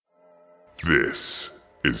This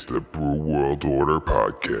is the Brew World Order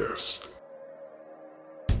Podcast.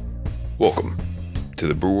 Welcome to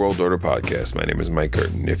the Brew World Order Podcast. My name is Mike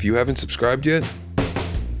Curtin. If you haven't subscribed yet,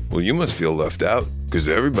 well, you must feel left out because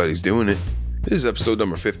everybody's doing it. This is episode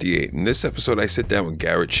number 58. In this episode, I sit down with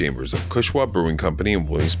Garrett Chambers of Kushwa Brewing Company in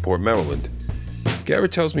Williamsport, Maryland.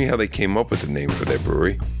 Garrett tells me how they came up with the name for their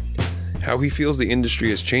brewery, how he feels the industry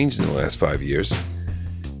has changed in the last 5 years,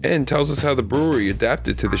 and tells us how the brewery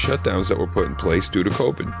adapted to the shutdowns that were put in place due to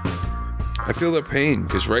COVID. I feel their pain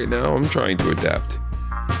because right now I'm trying to adapt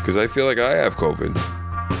because I feel like I have COVID.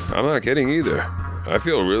 I'm not kidding either. I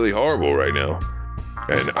feel really horrible right now.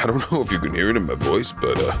 And I don't know if you can hear it in my voice,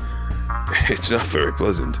 but it's not very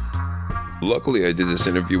pleasant. Luckily, I did this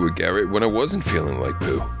interview with Garrett when I wasn't feeling like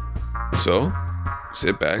poo. So,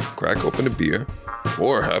 sit back, crack open a beer,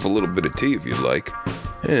 or have a little bit of tea if you'd like,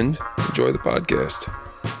 and enjoy the podcast.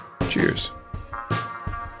 Cheers.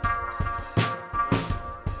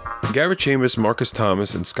 Garrett Chambers, Marcus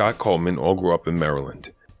Thomas, and Scott Coleman all grew up in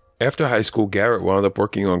Maryland. After high school, Garrett wound up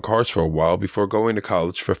working on cars for a while before going to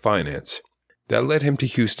college for finance. That led him to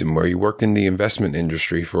Houston, where he worked in the investment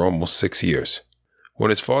industry for almost 6 years. When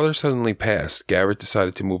his father suddenly passed, Garrett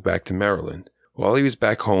decided to move back to Maryland. While he was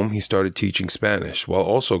back home, he started teaching Spanish, while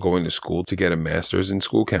also going to school to get a master's in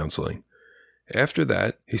school counseling. After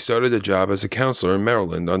that, he started a job as a counselor in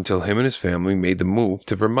Maryland until him and his family made the move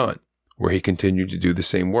to Vermont, where he continued to do the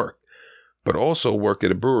same work, but also worked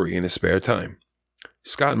at a brewery in his spare time.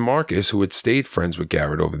 Scott and Marcus, who had stayed friends with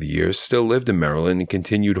Garrett over the years, still lived in Maryland and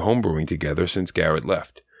continued homebrewing together since Garrett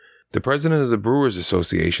left. The president of the Brewers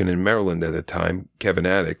Association in Maryland at the time, Kevin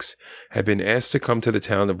Addix, had been asked to come to the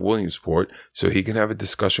town of Williamsport so he can have a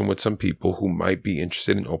discussion with some people who might be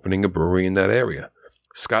interested in opening a brewery in that area.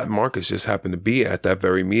 Scott and Marcus just happened to be at that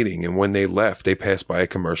very meeting, and when they left, they passed by a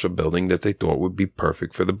commercial building that they thought would be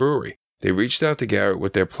perfect for the brewery. They reached out to Garrett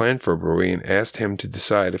with their plan for a brewery and asked him to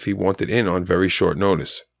decide if he wanted in on very short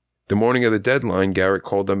notice. The morning of the deadline, Garrett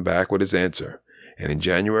called them back with his answer, and in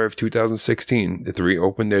January of 2016, the three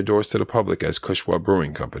opened their doors to the public as Kushwa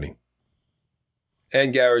Brewing Company.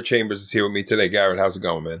 And Garrett Chambers is here with me today. Garrett, how's it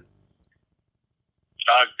going, man?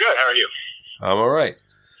 Good. How are you? I'm all right.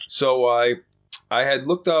 So I had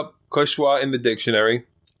looked up Kushwa in the dictionary,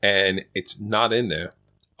 and it's not in there.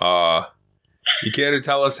 You care to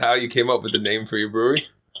tell us how you came up with the name for your brewery?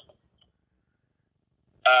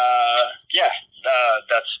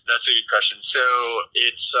 That's a good question. So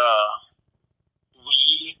it's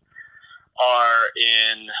we are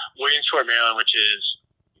in Williamsport, Maryland, which is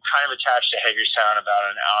kind of attached to Hagerstown,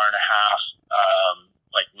 about an hour and a half,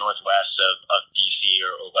 like northwest of DC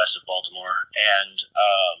or west of Baltimore, and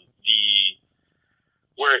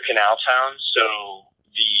we're a canal town, so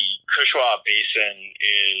the Kushwa Basin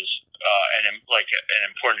is an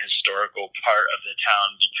important historical part of the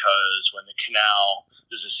town, because when the canal,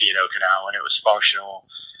 this is the C&O Canal, when it was functional,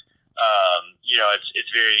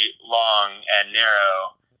 it's very long and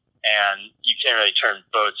narrow, and you can't really turn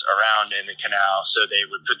boats around in the canal. So they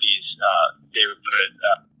would put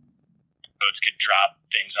boats could drop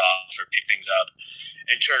things off or pick things up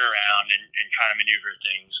and turn around and kind of maneuver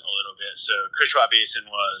things a little bit. So Kushwa Basin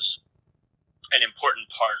was an important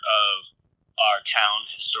part of our town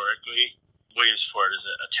historically. Williamsport is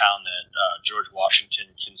a town that George Washington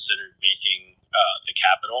considered making the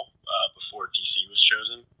capital before DC was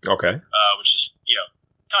chosen. Okay. Which is,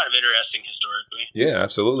 kind of interesting historically. Yeah,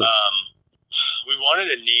 absolutely. We wanted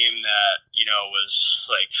a name that,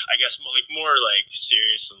 was more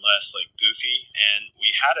serious and less goofy. And we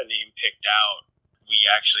had a name picked out. We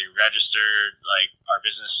actually registered our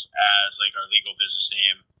business as our legal business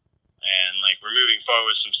name. And we're moving forward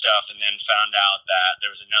with some stuff, and then found out that there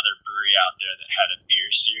was another brewery out there that had a beer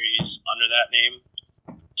series under that name.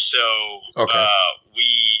 So okay.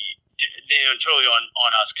 Totally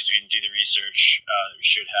on us because we didn't do the research that we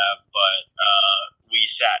should have. But we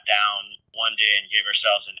sat down one day and gave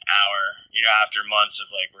ourselves an hour. After months of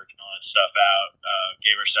working all that stuff out,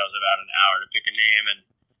 gave ourselves about an hour to pick a name. And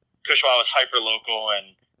Kushwa was hyper local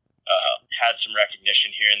and had some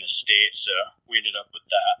recognition here in the state, so we ended up with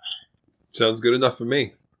that. Sounds good enough for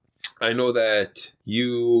me. I know that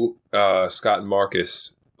you, Scott and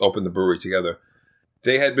Marcus, opened the brewery together.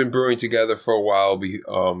 They had been brewing together for a while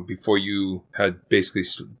before you had basically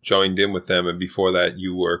joined in with them, and before that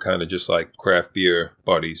you were kind of just craft beer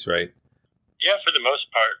buddies, right? Yeah, for the most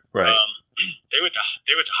part. Right. They went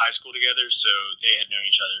to high school together, so they had known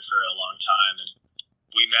each other for a long time, and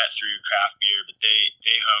we met through craft beer. But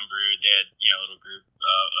they homebrewed. They had a little group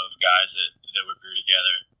of guys that would brew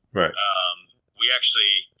together. Right.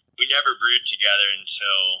 We never brewed together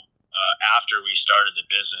until after we started the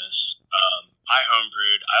business. I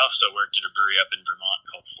homebrewed. I also worked at a brewery up in Vermont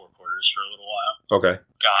called Four Quarters for a little while. Okay.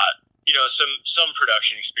 Got some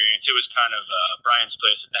production experience. It was kind of Brian's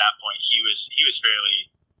place at that point. He was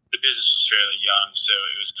the business was fairly young, so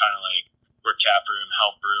it was kind of like work tap room,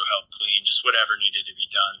 help brew, help clean, just whatever needed to be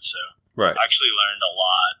done. So Right. I actually learned a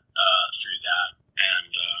lot through that,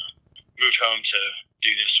 and moved home to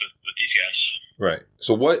do this with these guys. Right.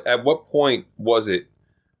 So at what point was it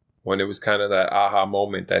when it was kind of that aha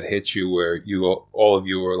moment that hit you where all of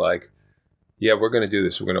you were like, yeah, we're going to do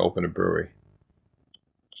this. We're going to open a brewery.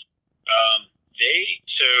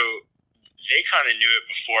 They kind of knew it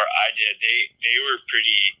before I did. They were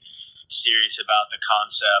pretty serious about the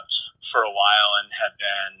concept for a while and had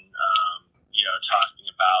been, talking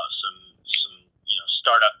about some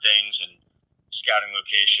startup things and scouting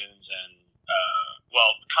locations and,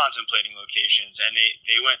 contemplating locations. And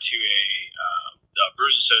they went to a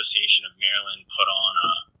Brewers Association of Maryland put on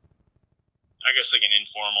an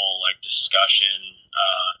informal discussion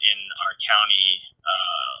in our county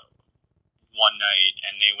one night,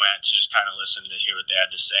 and they went to just kind of listen to hear what they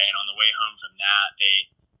had to say. And on the way home from that,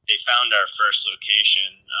 they found our first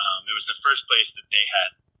location. It was the first place that they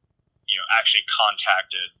had, actually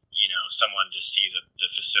contacted, someone to see the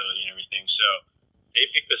facility and everything. So they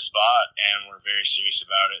picked the spot and were very serious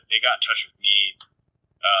about it. They got in touch with me,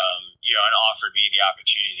 and offered me the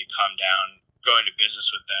opportunity to come down, go into business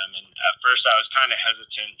with them. And at first I was kind of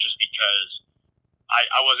hesitant just because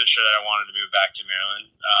I wasn't sure that I wanted to move back to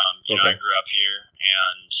Maryland. I grew up here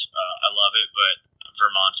and I love it, but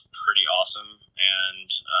Vermont's pretty awesome, and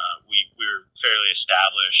we were fairly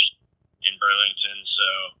established in Burlington, so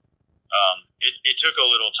it took a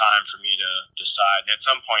little time for me to decide. And at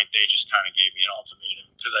some point, they just kind of gave me an ultimatum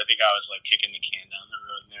because I think I was kicking the can down the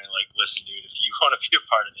road, and they're like, "Listen, dude, if you want to be a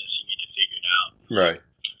part of this, you need to figure it out." Right.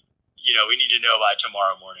 We need to know by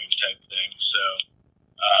tomorrow morning, type thing. So,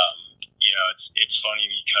 it's funny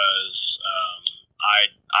because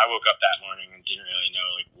I woke up that morning and didn't really know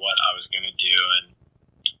what I was going to do, and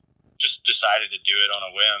just decided to do it on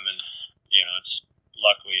a whim. And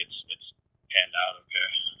luckily it's panned out okay.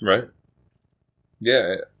 Right.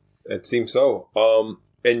 Yeah, it seems so.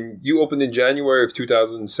 And you opened in January of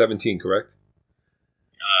 2017, correct?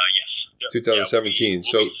 Yes. 2017.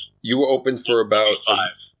 So you were open for about 5.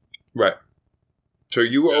 Right. So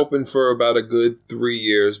you were open for about a good 3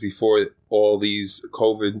 years before all these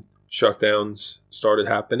COVID shutdowns started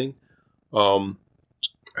happening.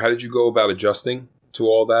 How did you go about adjusting to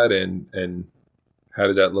all that, and how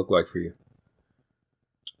did that look like for you?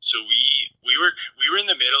 So we were in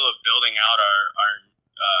the middle of building out our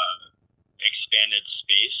expanded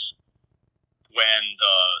space when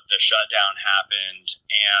the shutdown happened,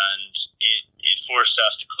 and it forced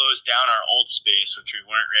us to close down our old space, which we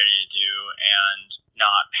weren't ready to do, and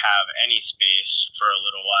not have any space for a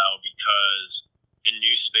little while because the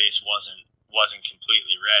new space wasn't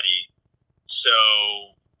completely ready.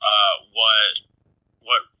 So what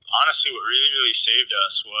really saved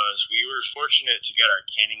us was we were fortunate to get our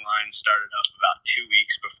canning line started up about 2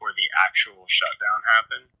 weeks before the actual shutdown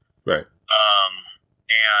happened. Right.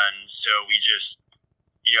 And so we just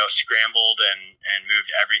scrambled and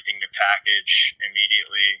moved everything to package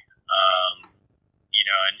immediately.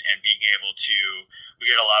 And being able to,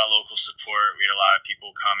 we get a lot of local support. We had a lot of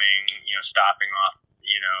people coming, stopping off.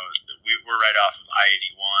 We're right off of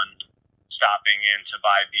I-81, stopping in to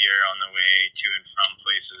buy beer on the way to and from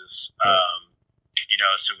places.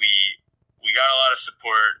 So we got a lot of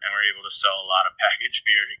support, and we're able to sell a lot of packaged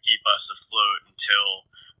beer to keep us afloat until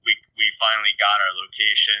we finally got our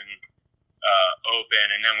location open,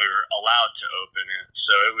 and then we were allowed to open it.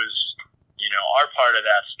 So it was, our part of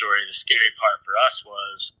that story. The scary part for us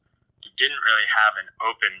was we didn't really have an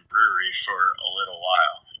open brewery for a little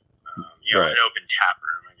while. Right. An open tap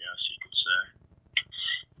room, I guess you could say.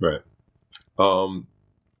 Right.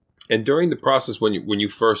 And during the process when you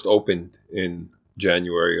first opened in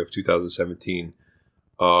January of 2017,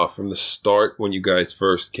 from the start when you guys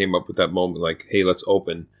first came up with that moment, like, hey, let's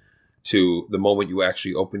open, to the moment you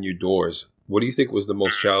actually opened your doors, what do you think was the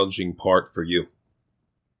most challenging part for you?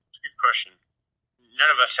 Good question. None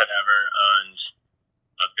of us had ever owned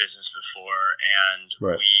a business before, and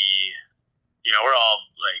right. we're all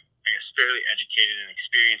fairly educated and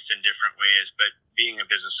experienced in different ways, but being a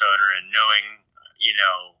business owner and knowing,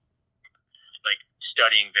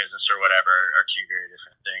 studying business or whatever are two very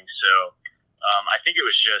different things. So I think it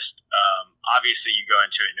was just, obviously you go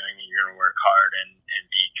into it knowing that you're going to work hard and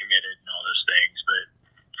be committed and all those things. But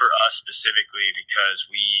for us specifically, because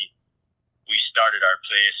we started our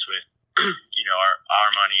place with,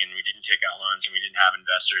 our money, and we didn't take out loans, and we didn't have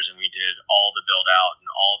investors, and we did all the build out and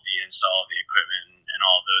all the install of the equipment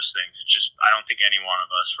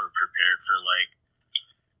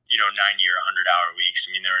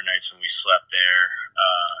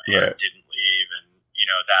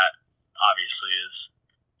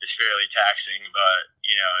taxing, but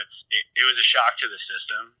it was a shock to the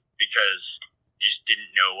system because you just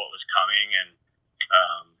didn't know what was coming, and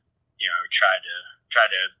we tried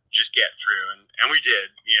to just get through, and we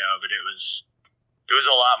did, but it was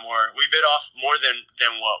a lot more. We bit off more than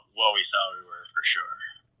what we thought we were, for sure.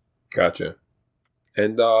 Gotcha.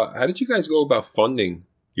 And how did you guys go about funding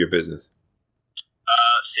your business?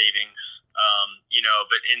 Savings.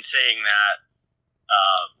 But in saying that,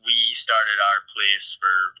 we started our place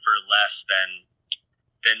for less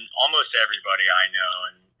than almost everybody I know,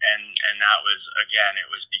 and that was, again, it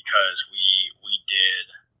was because we did.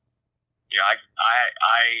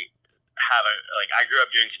 I grew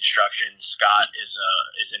up doing construction. Scott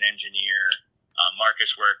is an engineer.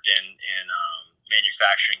 Marcus worked in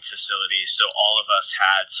manufacturing facilities, so all of us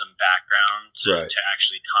had some background to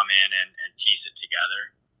actually come in and piece it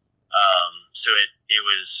together. So it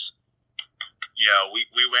was,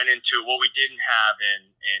 we went into what we didn't have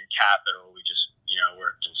in capital. We just,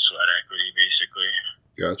 worked in sweat equity, basically.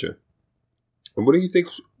 Gotcha. And what do you think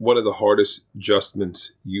one of the hardest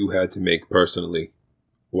adjustments you had to make personally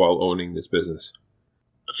while owning this business?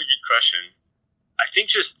 That's a good question. I think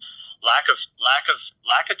just lack of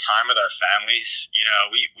time with our families.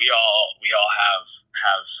 We all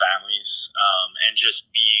have families, and just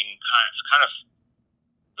being kind of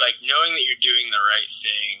like knowing that you're doing the right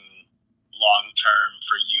thing long term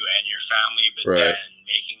for you and your family, but then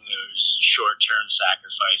making those short term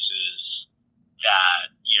sacrifices that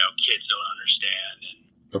kids don't understand, and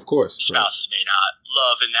of course spouses may not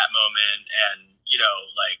love in that moment, and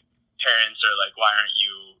like parents are like, why aren't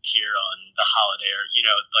you here on the holiday, or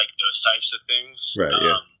like those types of things. Right.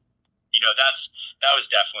 Yeah. That was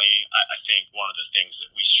definitely, I think, one of the things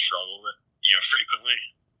that we struggle with, frequently.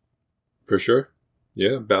 For sure.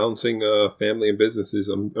 Yeah, balancing family and business is,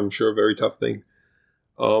 I'm sure, a very tough thing.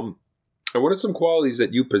 And what are some qualities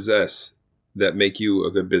that you possess that make you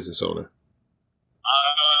a good business owner?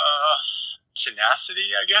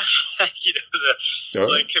 Tenacity, I guess.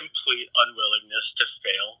 The complete unwillingness to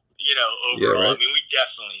fail. Overall, yeah, right. I mean, we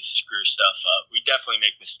definitely screw stuff up. We definitely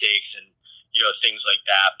make mistakes and things like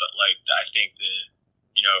that. But I think that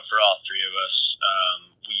for all three of us,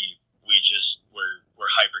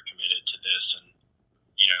 we're hyper committed to this, and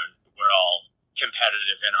we're all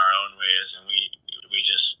competitive in our own ways, and we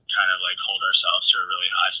just kind of hold ourselves to a really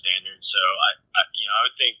high standard. So I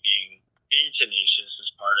would think being tenacious is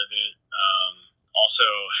part of it. Also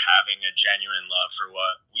having a genuine love for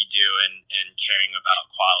what we do, and caring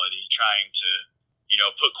about quality, trying to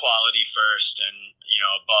put quality first, and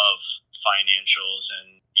above financials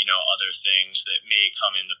and other things that may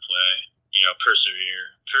come into play.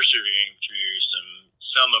 Persevering through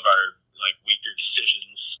some of our weaker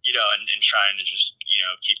decisions, and trying to just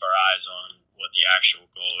keep our eyes on what the actual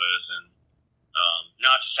goal is, and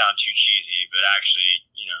not to sound too cheesy, but actually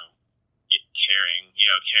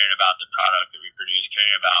caring about the product that we produce,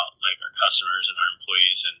 caring about our customers and our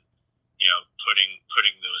employees, and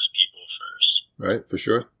putting those people first. Right, for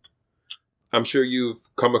sure. I'm sure you've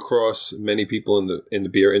come across many people in the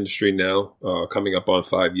beer industry now, coming up on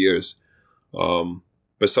 5 years.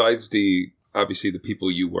 Besides obviously the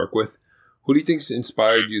people you work with, who do you think's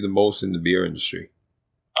inspired you the most in the beer industry?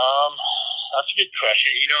 That's a good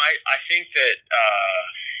question. I think that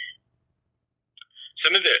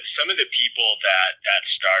some of the people that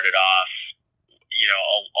started off,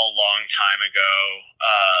 a long time ago,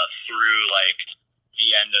 through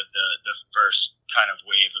the end of the first kind of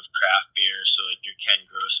wave of craft beer. So your Ken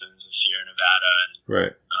Grossman's in Sierra Nevada, and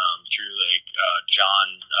through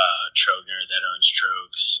John Trogner that owns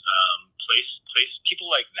Trogs, place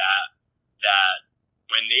people like that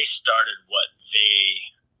when they started what they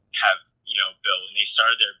have built, when they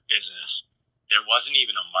started their business, there wasn't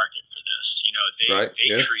even a market for this.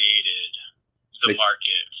 They created the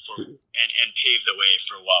market for and paved the way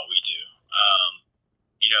for what we do.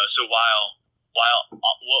 So while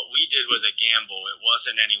what we did was a gamble, it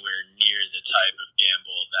wasn't anywhere near the type of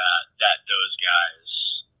gamble that those guys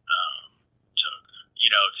took.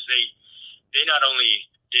 Because they not only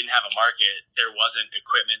didn't have a market, there wasn't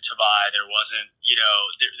equipment to buy, there wasn't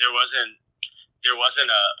there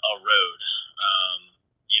wasn't a road.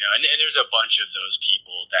 And there's a bunch of those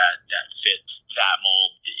people that fit that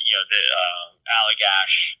mold. The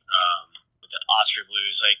Allagash, the Oscar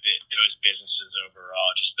Blues, those businesses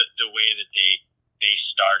overall, just the way that they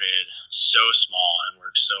started so small and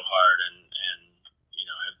worked so hard, and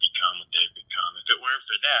have become what they've become. If it weren't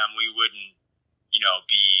for them, we wouldn't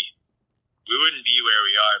be where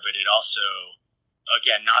we are. But it also,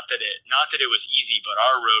 again, not that it was easy, but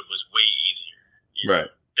our road was way easier.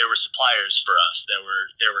 Right. There were suppliers for us. There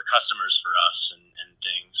were customers for us, and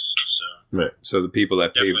things. So Right. So the people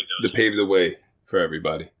that paved the way for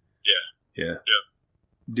everybody. Yeah. Yeah.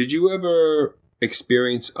 Did you ever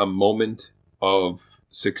experience a moment of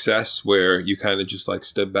success where you kind of just like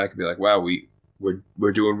stood back and be like, wow,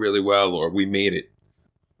 we're doing really well, or we made it?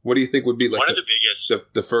 What do you think would be like one of the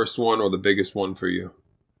biggest, the first one or the biggest one for you?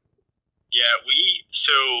 Yeah,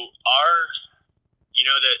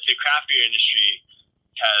 the craft beer industry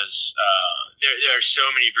has, there are so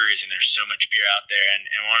many breweries and there's so much beer out there. And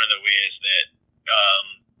one of the ways that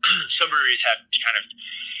some breweries have kind of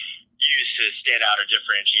used to stand out or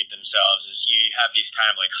differentiate themselves is you have these kind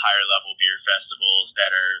of like higher level beer festivals that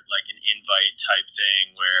are like an invite type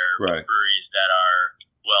thing where Right. breweries that are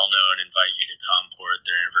well known invite you to come pour at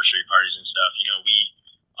their anniversary parties and stuff. You know, we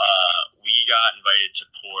got invited to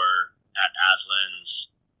pour at Aslan's.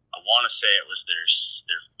 I want to say it was their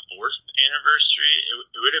fourth anniversary.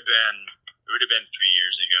 It would have been 3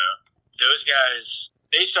 years ago. Those guys,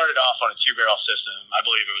 they started off on a 2-barrel system. I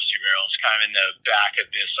believe it was 2 barrels, kind of in the back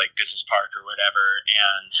of this like business park or whatever,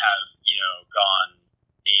 and have, you know, gone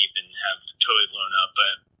ape and have totally blown up.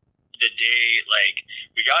 But the day, like,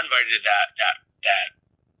 we got invited to that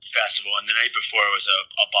festival, and the night before was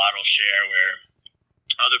a bottle share where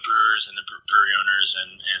other brewers and the brewery owners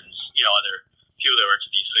and you know, other people that work at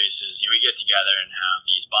these places, you know, we get together and have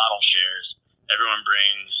these bottle shares. Everyone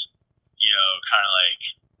brings, you know, kind of like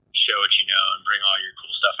show what you know and bring all your cool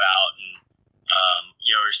stuff out. And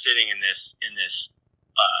you know, we're sitting in this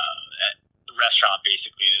restaurant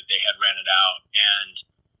basically that they had rented out, and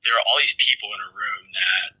there were all these people in a room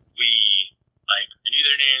that we knew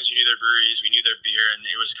their names, we knew their breweries, we knew their beer, and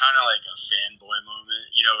it was kind of like a fanboy moment,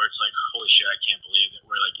 you know, where it's like, holy shit, I can't believe that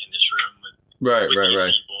we're like in this room with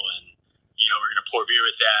these people, and you know, we're gonna pour beer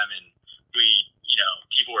with them, and we, you know,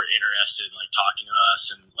 people were interested in like talking to us,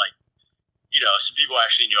 and like, you know, some people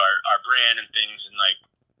actually knew our brand and things, and like,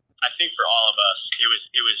 I think for all of us, it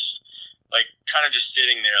was like kind of just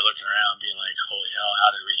sitting there looking around, being like, holy hell,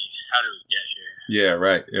 how did we get here? Yeah,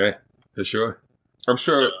 right. Yeah, for sure. I'm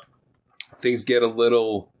sure things get a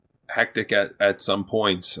little hectic at some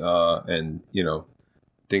points, and you know,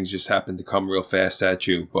 things just happen to come real fast at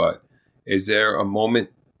you. But is there a moment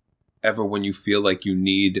ever when you feel like you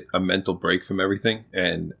need a mental break from everything?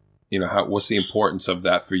 And you know, what's the importance of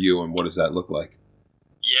that for you, and what does that look like?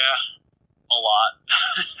 Yeah, a lot.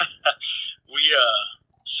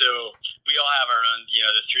 So we all have our own, you know,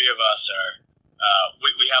 the three of us are,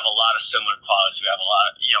 we have a lot of similar qualities. We have a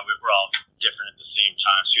lot, you know, we're all different at the same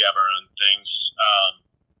time, so we have our own things.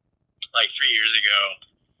 Like 3 years ago,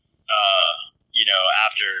 you know,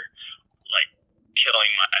 after like killing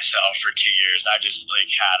myself for 2 years, I just like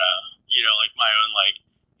had you know, like my own like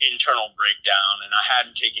internal breakdown, and I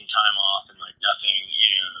hadn't taken time off and like nothing, you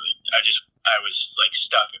know, like I was like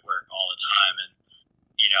stuck at work all the time, and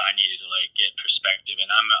you know, I needed to like get perspective,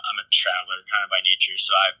 and I'm a traveler kind of by nature,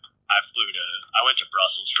 so I went to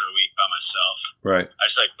Brussels for a week by myself. Right. I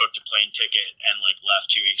just like booked a plane ticket and like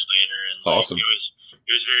left 2 weeks later, and like, awesome.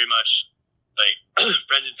 It was very much like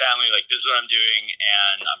friends and family, like this is what I'm doing,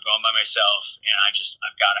 and I'm going by myself, and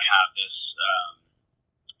I've got to have this,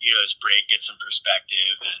 you know, this break, get some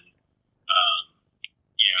perspective, and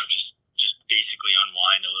you know, just basically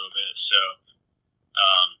unwind a little bit. So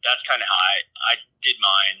that's kind of how I did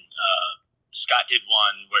mine. Scott did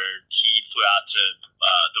one where he flew out to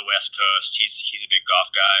the West Coast. He's a big golf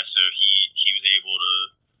guy, so he was able to,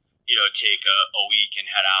 you know, take a week and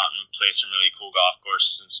head out and play some really cool golf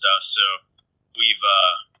courses and stuff. So we've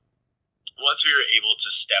once we were able to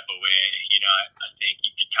step away, you know, I think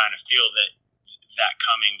you could kind of feel that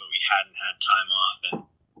coming, but we hadn't had time off, and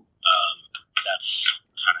that's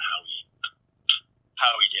kind of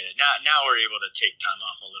how we did it. Now we're able to take time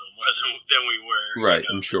off a little more than we were. Right, you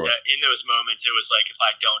know? I'm sure. In those moments, it was like, if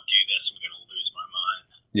I don't do this, I'm going to lose my mind.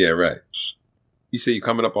 Yeah, right. You say you're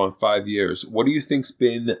coming up on 5 years. What do you think's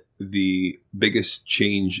been the biggest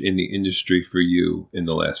change in the industry for you in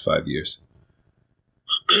the last 5 years?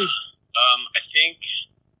 I think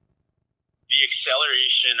the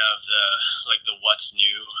acceleration of the what's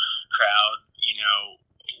new crowd. You know,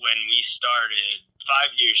 when we started,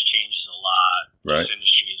 5 years changes a lot. Right. This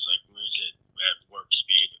industry is like moves at warp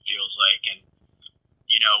speed, it feels like. And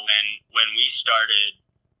you know, when we started,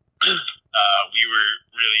 we were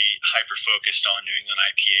really hyper focused on New England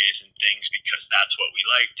IPAs and things because that's what we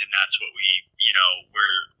liked and that's what we, you know,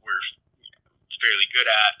 we're fairly good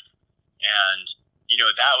at. And you know,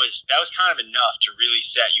 that was kind of enough to really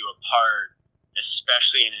set you apart,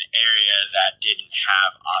 especially in an area that didn't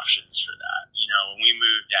have options for that. You know, when we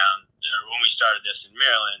moved down, when we started this in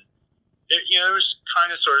Maryland, there was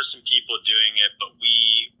kind of sort of some people doing it, but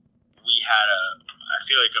we we had I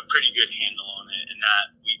feel like a pretty good handle on it, and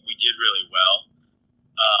that we did really well.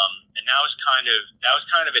 And that was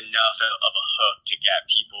kind of enough of a hook to get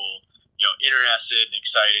people, interested and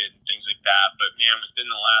excited and things like that. But man, within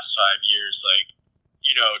the last 5 years, like,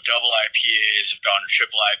 double IPAs have gone to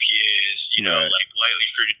triple IPAs, Right. like lightly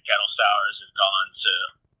fruited kettle sours have gone to,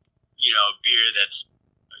 beer that's,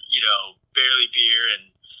 barely beer, and,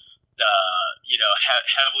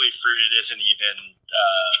 heavily fruited isn't even,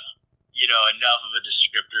 enough of a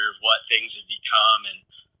descriptor of what things have become. And,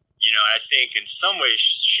 I think in some way,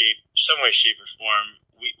 shape, or form,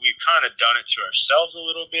 we've kind of done it to ourselves a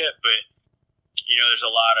little bit, but, there's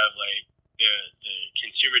a lot of like the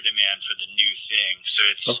consumer demand for the new thing. So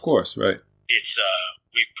it's, Of course, right. it's,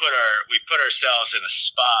 we've put ourselves in a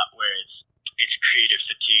spot where it's creative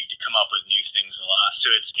fatigue to come up with new things a lot.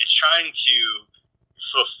 So it's trying to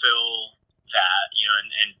fulfill that,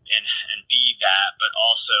 and be that, but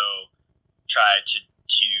also try to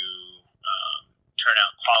turn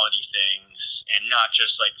out quality things and not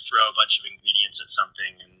just like throw a bunch of ingredients at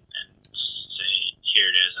something and say, here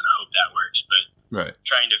it is, and I hope that works. But Right.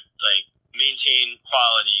 trying to like maintain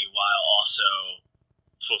quality while also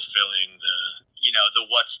fulfilling the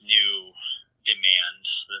what's new demand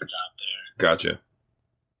that's out there. Gotcha.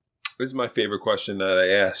 This is my favorite question that I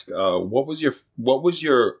asked. What was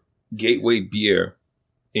your gateway beer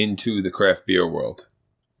into the craft beer world?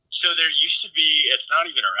 So there used to be, it's not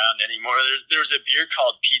even around anymore. There was a beer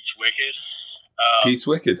called Pete's Wicked. Pete's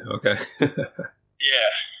Wicked. Okay. Yeah.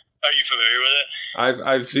 Are you familiar with it?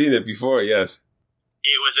 I've seen it before. Yes.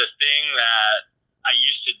 It was a thing that I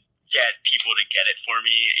used to get people to get it for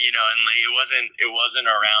me, and like it wasn't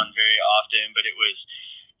around very often, but it was,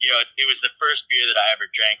 it was the first beer that I ever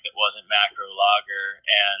drank that wasn't macro lager.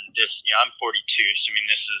 And this, I'm 42, so I mean,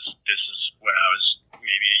 this is when I was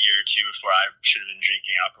maybe a year or two before I should have been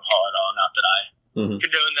drinking alcohol at all. Not that I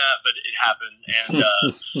condone that, but it happened. And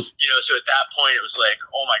so at that point, it was like,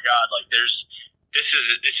 oh my God, like this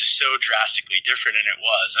is so drastically different, and it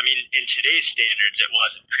was. I mean, in today's standards, it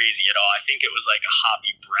wasn't crazy at all. I think it was like a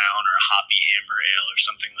hoppy brown or a hoppy amber ale or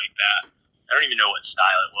something like that. I don't even know what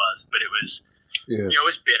style it was, but it was, it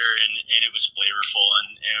was bitter and it was flavorful,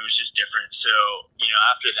 and it was just different. So,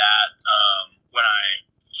 after that, when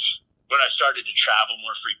I started to travel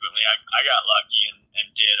more frequently, I got lucky and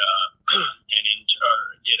did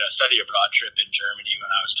did a study abroad trip in Germany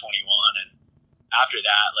when I was 21, and after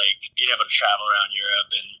that, like being able to travel around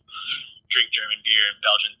Europe and drink German beer and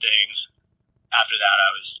Belgian things, after that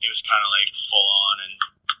it was kind of like full on, and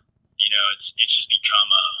it's just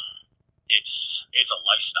become it's a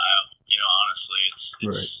lifestyle. Honestly, it's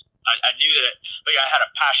Right. I knew that like I had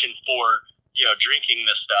a passion for drinking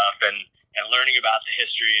this stuff and learning about the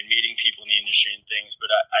history and meeting people in the industry and things,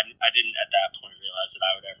 but I didn't at that point realize that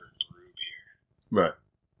I would ever brew beer. Right.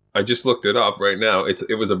 I just looked it up right now.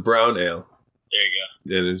 It was a brown ale. There you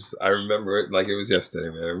go. I remember it like it was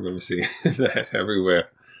yesterday, man. I remember seeing that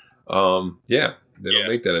everywhere. They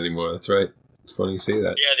don't make that anymore. That's right. It's funny you say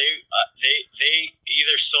that. Yeah, they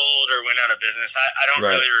either sold or went out of business. I don't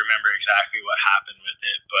Right. really remember exactly what happened with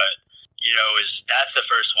it, but that's the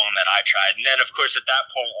first one that I tried. And then of course at that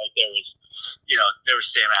point, like there was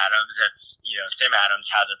Sam Adams. That's Sam Adams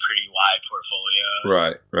has a pretty wide portfolio.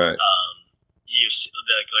 Right.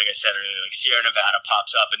 Like I said earlier, like Sierra Nevada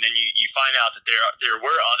pops up, and then you find out that there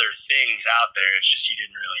were other things out there. It's just you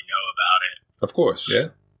didn't really know about it. Of course,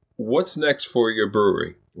 yeah. What's next for your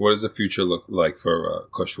brewery? What does the future look like for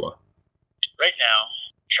Kushwa? Right now,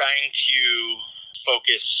 trying to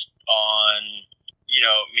focus on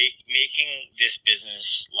making this business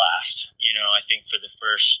last. I think for the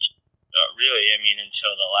first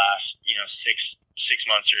until the last 6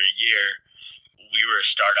 months or a year, we were a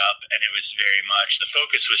startup, and it was very much the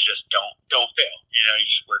focus was just don't fail. You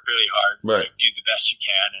just work really hard, Right. do the best you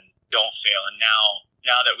can, and don't fail. And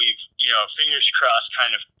now that we've fingers crossed,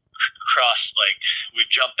 kind of crossed, like we've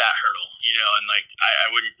jumped that hurdle, and like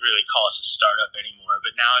I wouldn't really call us a startup anymore,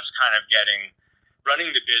 but now it's kind of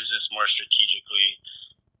running the business more strategically,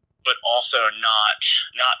 but also not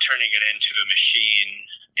turning it into a machine,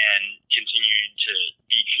 and continuing to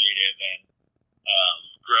be creative and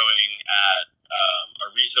growing at a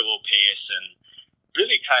reasonable pace, and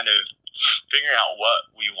really kind of figuring out what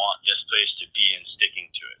we want this place to be and sticking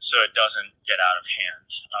to it so it doesn't get out of hand.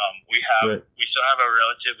 We still have a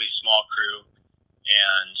relatively small crew,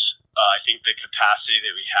 and I think the capacity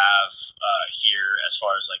that we have here, as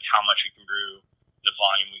far as like how much we can brew, the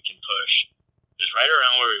volume we can push, is right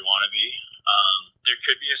around where we want to be. There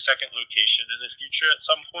could be a second location in the future at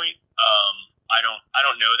some point. I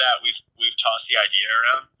don't know that. We've tossed the idea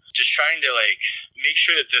around. Just trying to like make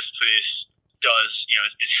sure that this place does,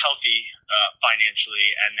 is healthy financially,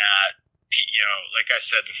 and that, like I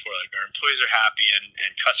said before, like our employees are happy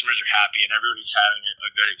and customers are happy and everybody's having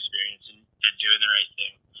a good experience and doing the right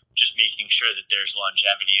thing. Just making sure that there's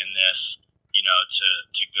longevity in this,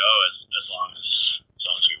 to go as long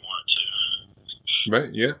as we want it to.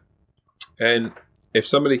 Right. Yeah. And if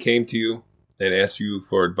somebody came to you and asked you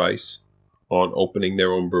for advice on opening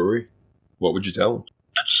their own brewery, what would you tell them?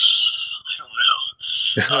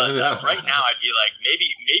 I don't know. Right now, I'd be like,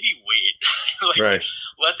 maybe wait. Right.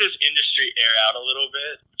 Let this industry air out a little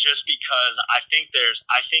bit, just because I think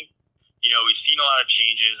we've seen a lot of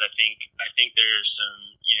changes. I think there's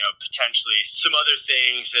some, potentially some other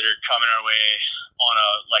things that are coming our way on a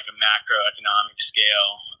macroeconomic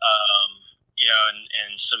scale.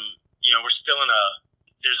 And some, we're still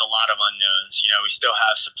there's a lot of unknowns. We still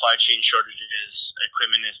have supply chain shortages.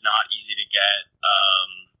 Equipment is not easy to get.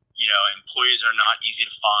 Employees are not easy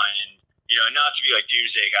to find. Not to be like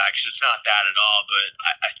doomsday guy, because it's not that at all. But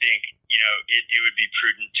I think it would be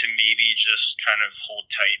prudent to maybe just kind of hold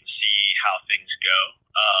tight and see how things go.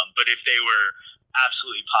 But if they were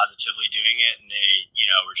absolutely positively doing it and they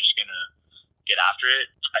were just gonna get after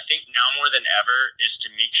it, I think now more than ever is to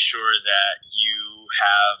make sure that you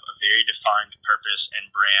have a very defined purpose and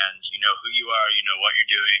brand. You know who you are. You know what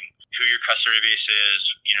you're doing. Who your customer base is.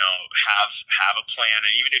 Have a plan,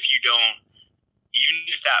 and even if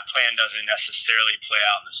that plan doesn't necessarily play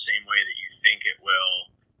out in the same way that you think it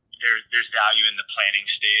will, there's value in the planning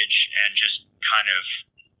stage, and just kind of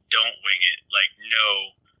don't wing it. Like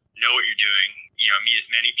know what you're doing. Meet as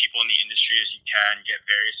many people in the industry as you can. Get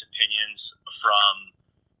various opinions from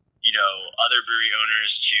other brewery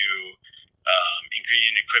owners to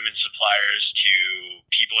ingredient equipment suppliers to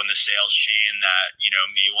people in the sales chain that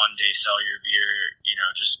may one day sell your beer.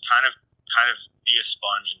 Just kind of be a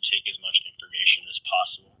sponge and take as much information as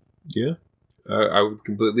possible. Yeah, I would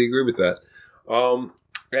completely agree with that.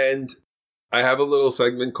 And I have a little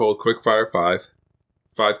segment called Quick Fire 5.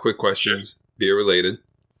 5 quick questions, beer related.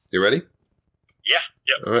 You ready? Yeah.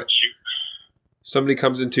 Yep. All right. Shoot. Somebody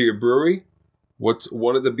comes into your brewery. What's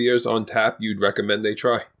one of the beers on tap you'd recommend they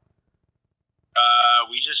try?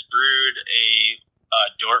 We just brewed a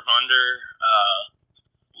Dortmunder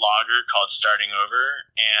lager called Starting Over,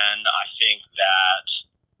 and I think that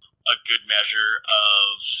a good measure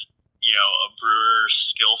of a brewer's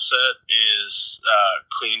skill set is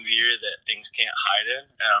clean beer that things can't hide in,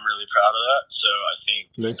 and I'm really proud of that. So I think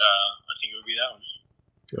Nice. I think it would be that one.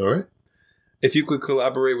 All right. If you could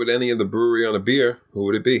collaborate with any of the brewery on a beer, who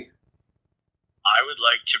would it be? I would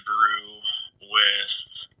like to brew with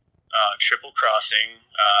Triple Crossing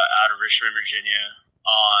out of Richmond, Virginia,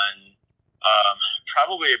 on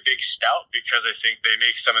probably a big stout, because I think they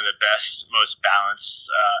make some of the best, most balanced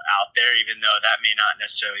out there, even though that may not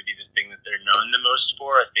necessarily be the thing that they're known the most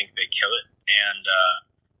for. I think they kill it, and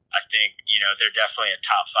I think they're definitely a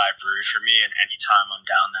top 5 brewery for me, and anytime I'm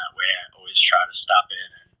down that way, I always try to stop in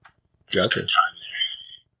and Gotcha. spend time there.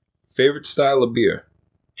 Favorite style of beer?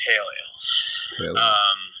 Pale ales. Pale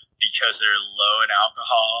ale. Because they're low in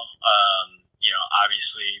alcohol,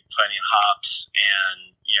 obviously plenty of hops,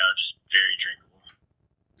 and just very drinkable.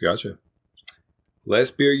 Gotcha.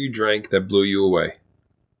 Last beer you drank that blew you away?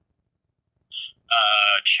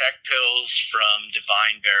 Czech Pils from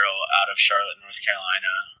Divine Barrel out of Charlotte, North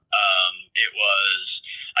Carolina. It was,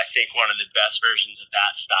 I think, one of the best versions of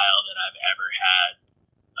that style that I've ever had,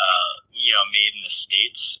 made in the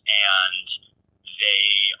States, and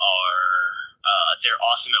they're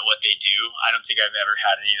awesome at what they do. I don't think I've ever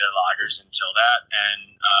had any of their lagers until that, and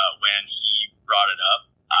when he brought it up,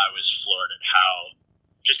 I was floored at how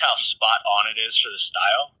spot on it is for the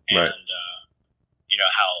style, and Right.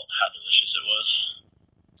 how delicious it was.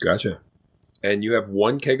 Gotcha. And you have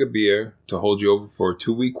 1 keg of beer to hold you over for a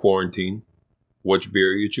 2-week quarantine. Which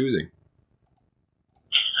beer are you choosing?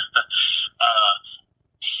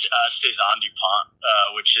 Saison DuPont,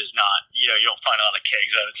 which is not, you don't find a lot of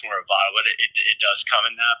kegs of it. It's more a bottle, but it does come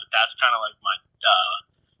in that. But that's kind of like my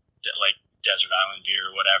like desert island beer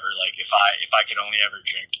or whatever. Like if I could only ever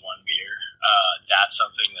drink one beer, that's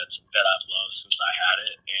something that I've loved since I had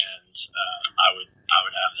it, and I would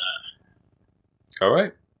have that. All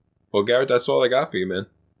right. Well, Garrett, that's all I got for you, man.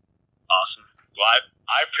 Awesome. Well,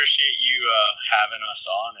 I appreciate you having us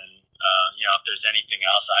on, and if there's anything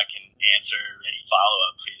else I can answer, any follow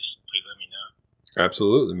up, please let me know.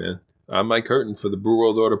 Absolutely, man. I'm Mike Hurton for the Brew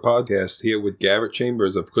World Order podcast, here with Garrett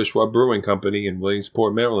Chambers of Cushwa Brewing Company in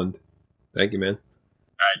Williamsport, Maryland. Thank you, man.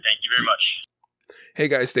 All right, thank you very much. Hey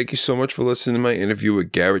guys, thank you so much for listening to my interview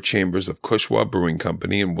with Garrett Chambers of Cushwa Brewing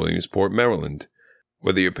Company in Williamsport, Maryland.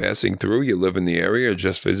 Whether you're passing through, you live in the area, or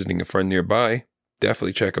just visiting a friend nearby,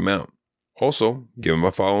 definitely check them out. Also, give them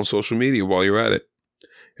a follow on social media while you're at it.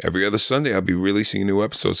 Every other Sunday, I'll be releasing new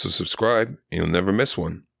episodes, so subscribe and you'll never miss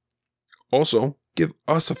one. Also, give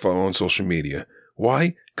us a follow on social media.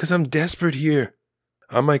 Why? Because I'm desperate here.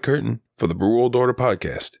 I'm Mike Curtin for the Brew World Order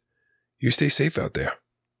podcast. You stay safe out there.